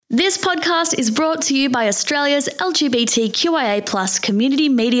This podcast is brought to you by Australia's LGBTQIA+ community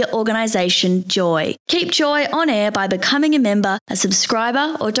media organisation, Joy. Keep Joy on air by becoming a member, a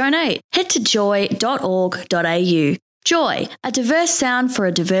subscriber or donate. Head to joy.org.au. Joy, a diverse sound for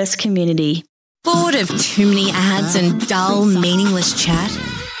a diverse community. Bored of too many ads and dull, meaningless chat?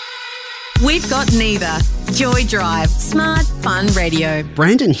 We've got neither. Joy Drive. Smart, fun radio.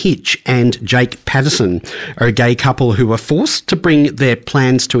 Brandon Hitch and Jake Patterson are a gay couple who were forced to bring their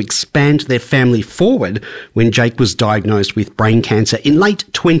plans to expand their family forward when Jake was diagnosed with brain cancer in late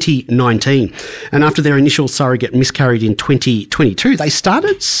 2019. And after their initial surrogate miscarried in 2022, they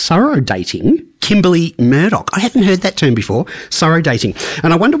started surrodating Kimberly Murdoch. I haven't heard that term before, surrodating.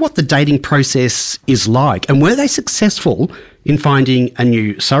 And I wonder what the dating process is like. And were they successful in finding a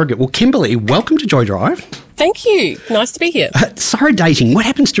new surrogate? Well, Kimberly, welcome to Joy Drive. Thank you. Nice to be here. Surrodating. What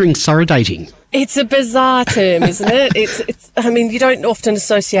happens during surrodating? It's a bizarre term, isn't it? It's. I mean, you don't often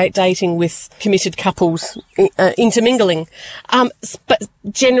associate dating with committed couples intermingling. But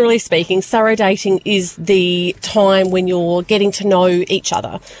generally speaking, surrodating is the time when you're getting to know each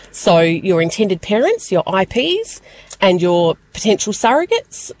other. So your intended parents, your IPs, and your potential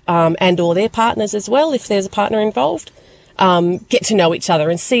surrogates, and or their partners as well, if there's a partner involved. Get to know each other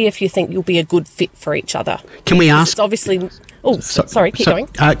and see if you think you'll be a good fit for each other. Can we ask? It's obviously. Oh, sorry. Keep going.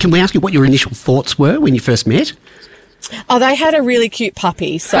 Can we ask you what your initial thoughts were when you first met? Oh, they had a really cute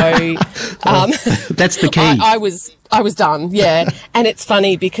puppy, so that's the key. I was done, yeah. And it's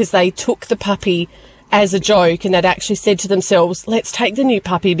funny because they took the puppy as a joke, and they'd actually said to themselves, "Let's take the new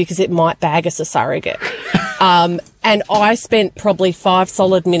puppy because it might bag us a surrogate." And I spent probably 5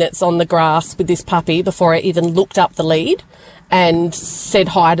 solid minutes on the grass with this puppy before I even looked up the lead and said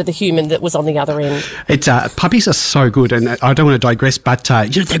hi to the human that was on the other end. Puppies are so good, and I don't want to digress, but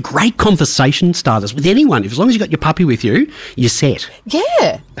they're great conversation starters with anyone. As long as you've got your puppy with you, you're set.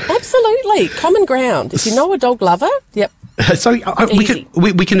 Yeah, absolutely. Common ground. If you know a dog lover, yep. So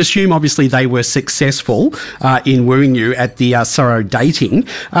we can assume, obviously, they were successful in wooing you at the surrodating.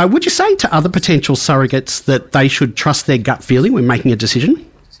 Would you say to other potential surrogates that they should trust their gut feeling when making a decision?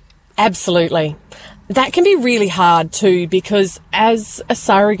 Absolutely. That can be really hard too, because as a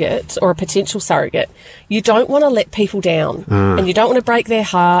surrogate or a potential surrogate, you don't want to let people down and you don't want to break their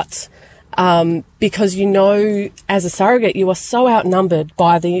heart because you know as a surrogate you are so outnumbered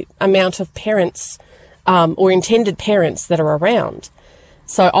by the amount of parents or intended parents that are around.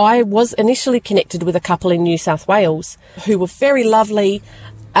 So I was initially connected with a couple in New South Wales who were very lovely,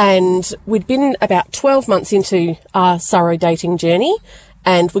 and we'd been about 12 months into our surrodating journey,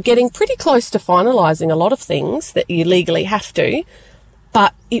 and we're getting pretty close to finalising a lot of things that you legally have to,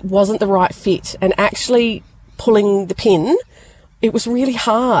 but it wasn't the right fit. And actually pulling the pin, it was really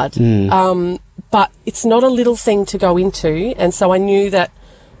hard. But it's not a little thing to go into, and so I knew that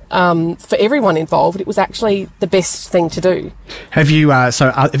for everyone involved, it was actually the best thing to do. Have you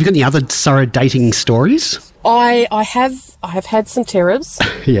have you got any other surrodating stories? I have had some terrors.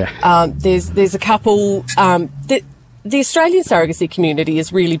 Yeah. There's a couple that. The Australian surrogacy community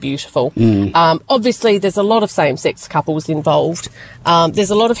is really beautiful. Obviously, there's a lot of same-sex couples involved.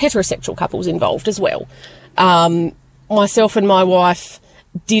 There's a lot of heterosexual couples involved as well. Myself and my wife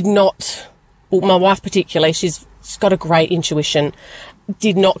my wife particularly, she's got a great intuition,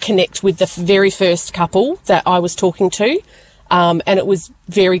 did not connect with the very first couple that I was talking to. And it was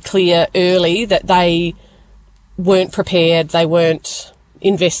very clear early that they weren't prepared, they weren't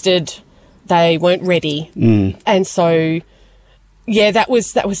invested, they weren't ready. And so, yeah, that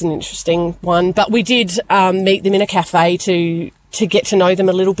was an interesting one. But we did meet them in a cafe to get to know them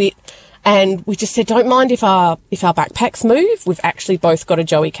a little bit. And we just said, don't mind if our backpacks move. We've actually both got a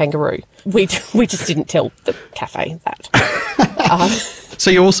Joey kangaroo. We just didn't tell the cafe that. So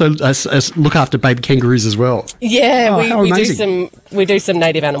you also look after baby kangaroos as well? Yeah, we do some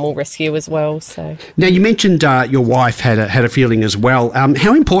native animal rescue as well. So now you mentioned your wife had a feeling as well.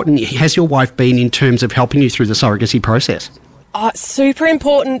 How important has your wife been in terms of helping you through the surrogacy process? Super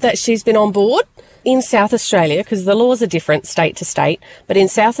important that she's been on board. In South Australia, because the laws are different state to state, but in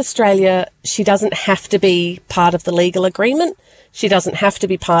South Australia, she doesn't have to be part of the legal agreement. She doesn't have to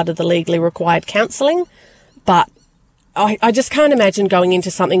be part of the legally required counselling. But I just can't imagine going into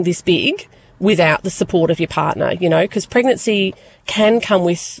something this big without the support of your partner, because pregnancy can come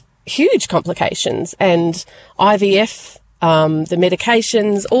with huge complications, and IVF, the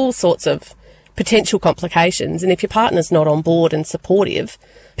medications, all sorts of potential complications. And if your partner's not on board and supportive,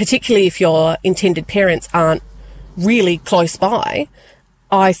 particularly if your intended parents aren't really close by,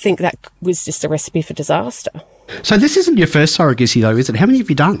 I think that was just a recipe for disaster. So this isn't your first surrogacy though, is it? How many have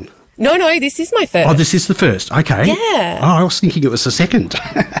you done? No, this is my first. Oh, this is the first. Okay. Yeah. Oh, I was thinking it was the second.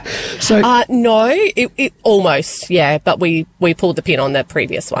 So, no, it almost, yeah, but we pulled the pin on the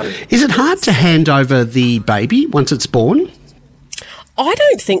previous one. is it hard to hand over the baby once it's born? I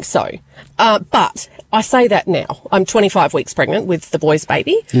don't think so. But I say that now. I'm 25 weeks pregnant with the boy's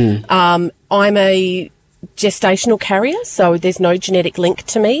baby. I'm a gestational carrier, so there's no genetic link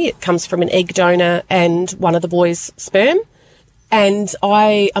to me. It comes from an egg donor and one of the boy's sperm. And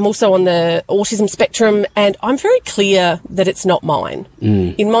I am also on the autism spectrum, and I'm very clear that it's not mine.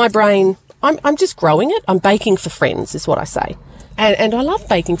 In my brain, I'm just growing it. I'm baking for friends, is what I say. And I love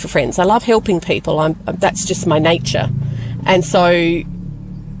baking for friends. I love helping people. That's just my nature. And so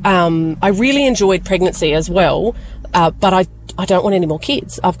I really enjoyed pregnancy as well, but I don't want any more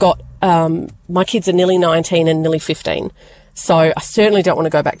kids. I've got my kids are nearly 19 and nearly 15. So I certainly don't want to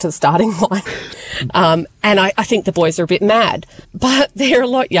go back to the starting line. And I think the boys are a bit mad, but they're a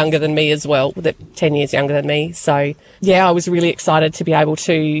lot younger than me as well. They're 10 years younger than me. So, yeah, I was really excited to be able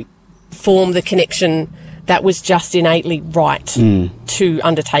to form the connection that was just innately right to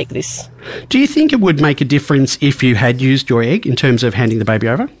undertake this. Do you think it would make a difference if you had used your egg in terms of handing the baby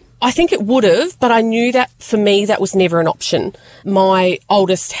over? I think it would have, but I knew that for me that was never an option. My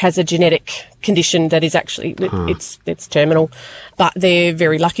oldest has a genetic condition that is actually, it's terminal, but they're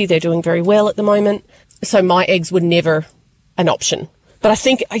very lucky. They're doing very well at the moment. So my eggs were never an option. But I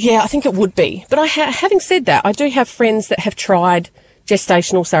think it would be. But having said that, I do have friends that have tried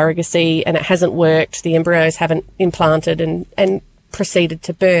gestational surrogacy and it hasn't worked. The embryos haven't implanted and proceeded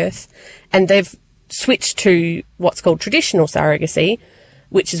to birth. And they've switched to what's called traditional surrogacy,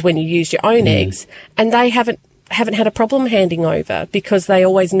 which is when you use your own eggs, and they haven't had a problem handing over because they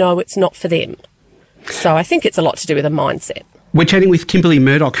always know it's not for them. So I think it's a lot to do with a mindset. We're chatting with Kimberly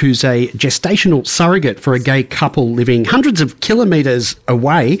Murdoch, who's a gestational surrogate for a gay couple living hundreds of kilometres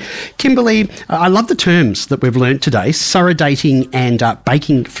away. Kimberly, I love the terms that we've learnt today, surrodating and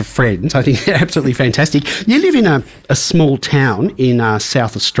baking for friends. I think they're absolutely fantastic. You live in a small town in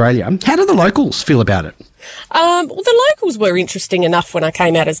South Australia. How do the locals feel about it? Well, the locals were interesting enough when I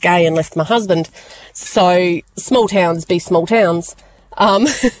came out as gay and left my husband. So small towns be small towns.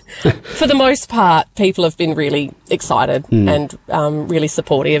 For the most part, people have been really excited and really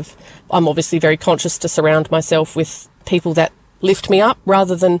supportive. I'm obviously very conscious to surround myself with people that lift me up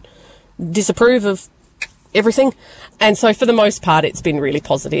rather than disapprove of everything. And so for the most part, it's been really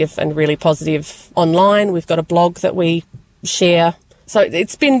positive and really positive online. We've got a blog that we share. So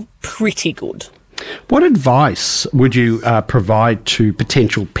it's been pretty good. What advice would you provide to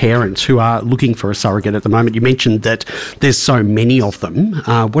potential parents who are looking for a surrogate at the moment? You mentioned that there's so many of them.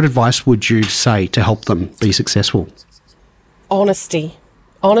 What advice would you say to help them be successful? Honesty.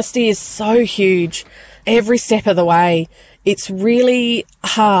 Honesty is so huge every step of the way. It's really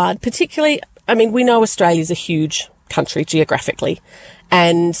hard, particularly, I mean, we know Australia's a huge country geographically,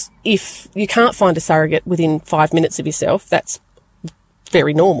 and if you can't find a surrogate within 5 minutes of yourself, that's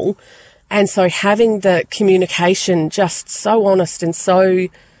very normal. And so having the communication just so honest and so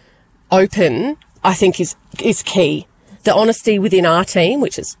open, I think is key. The honesty within our team,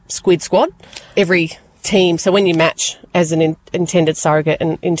 which is Squid Squad, every team. So when you match as an intended surrogate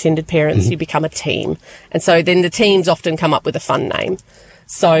and intended parents, you become a team. And so then the teams often come up with a fun name.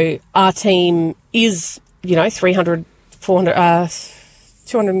 So our team is,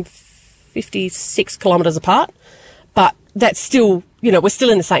 256 kilometres apart, but that's still, we're still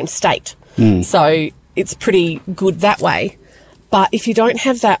in the same state. So it's pretty good that way. But if you don't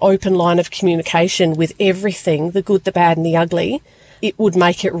have that open line of communication with everything, the good, the bad and the ugly, it would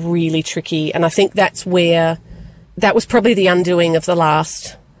make it really tricky. And I think that was probably the undoing of the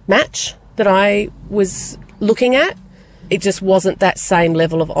last match that I was looking at. It just wasn't that same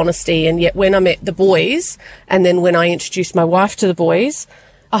level of honesty. And yet when I met the boys and then when I introduced my wife to the boys,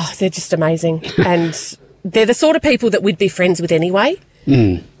 they're just amazing. And they're the sort of people that we'd be friends with anyway.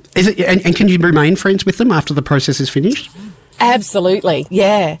 Is it, and can you remain friends with them after the process is finished? Absolutely,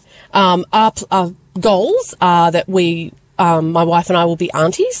 yeah. Our goals are that my wife and I will be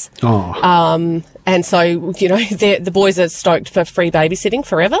aunties. And so, the boys are stoked for free babysitting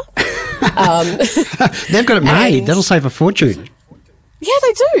forever. They've got it made. That'll save a fortune. Yeah,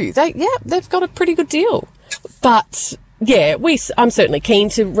 they do. They've got a pretty good deal. But, yeah, I'm certainly keen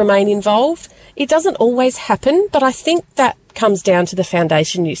to remain involved. It doesn't always happen, but I think that comes down to the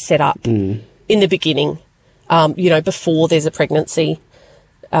foundation you set up in the beginning, before there's a pregnancy.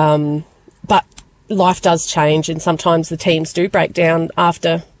 But life does change and sometimes the teams do break down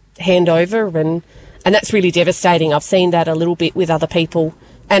after handover and that's really devastating. I've seen that a little bit with other people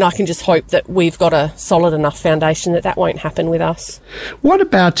And I can just hope that we've got a solid enough foundation that won't happen with us. What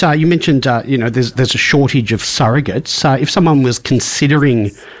about, you mentioned, there's a shortage of surrogates. If someone was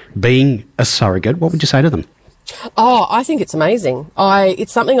considering being a surrogate, what would you say to them? Oh, I think it's amazing.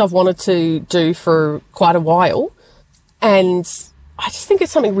 It's something I've wanted to do for quite a while, and I just think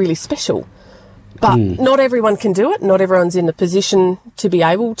it's something really special. But not everyone can do it. Not everyone's in the position to be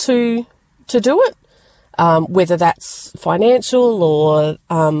able to do it. Whether that's financial or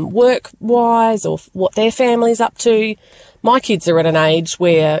work-wise or what their family's up to. My kids are at an age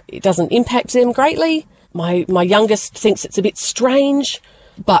where it doesn't impact them greatly. My youngest thinks it's a bit strange,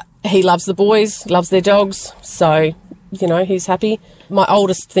 but he loves the boys, loves their dogs, so, he's happy. My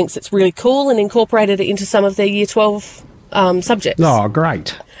oldest thinks it's really cool and incorporated it into some of their Year 12 subjects. Oh,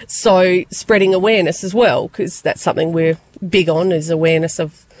 great. So spreading awareness as well, because that's something we're big on, is awareness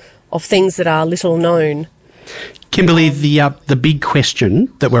of things that are little known. Kimberly, the big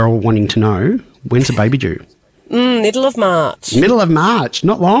question that we're all wanting to know, when's the baby due? Middle of March. Middle of March,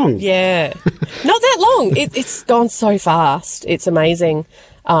 not long. Yeah, not that long. It's gone so fast. It's amazing.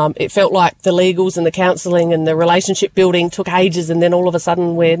 It felt like the legals and the counselling and the relationship building took ages, and then all of a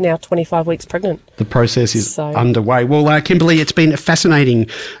sudden we're now 25 weeks pregnant. The process is underway. Well, Kimberly, it's been a fascinating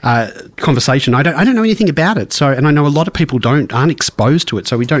conversation. I don't know anything about it, and I know a lot of people aren't exposed to it,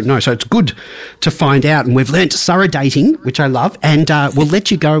 so we don't know. So it's good to find out, and we've learnt surrodating, which I love, and we'll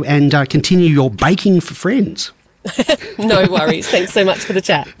let you go and continue your baking for friends. No worries. Thanks so much for the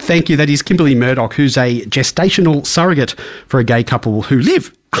chat. Thank you. That is Kimberly Murdoch, who's a gestational surrogate for a gay couple who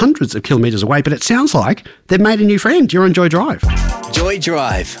live hundreds of kilometres away, but it sounds like they've made a new friend. You're on Joy Drive. Joy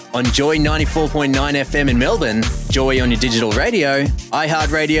Drive on Joy 94.9 FM in Melbourne, Joy on your digital radio,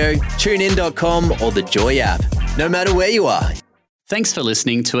 iHeartRadio, TuneIn.com or the Joy app. No matter where you are. Thanks for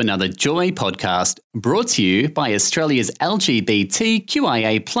listening to another Joy podcast brought to you by Australia's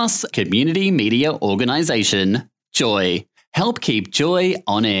LGBTQIA+ community media organisation, Joy. Help keep Joy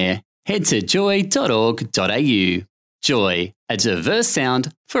on air. Head to joy.org.au. Joy, a diverse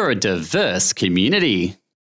sound for a diverse community.